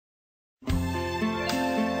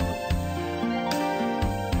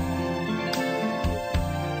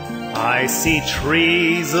I see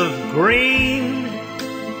trees of green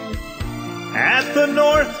at the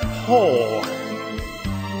North Pole.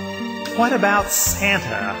 What about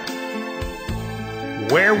Santa?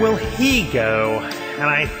 Where will he go? And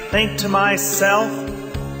I think to myself,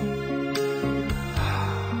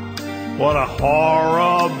 what a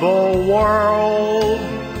horrible world.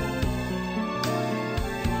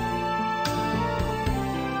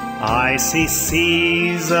 I see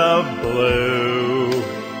seas of blue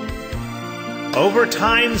over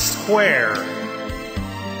Times Square,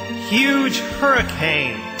 huge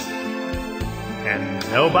hurricanes, and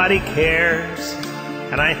nobody cares.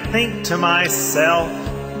 And I think to myself,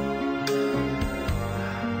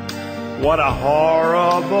 what a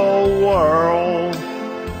horrible world.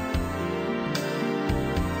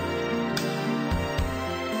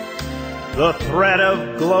 The threat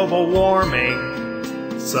of global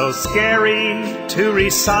warming, so scary to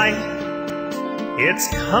recite. It's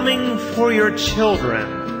coming for your children,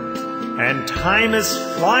 and time is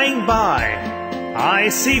flying by. I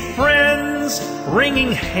see friends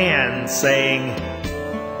wringing hands saying,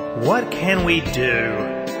 what can we do?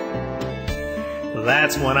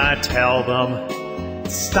 That's when I tell them,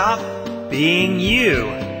 stop being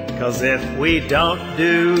you, 'cause if we don't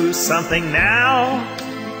do something now,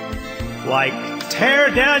 like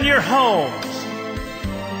tear down your homes,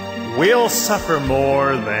 we'll suffer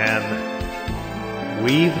more than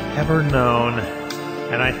we've ever known.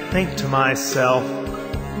 And I think to myself,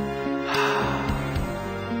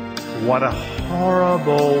 what a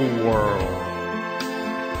horrible world.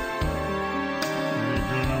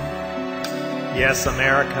 Yes,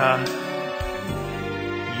 America,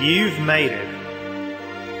 you've made it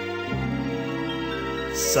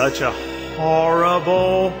such a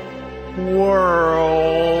horrible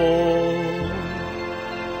world.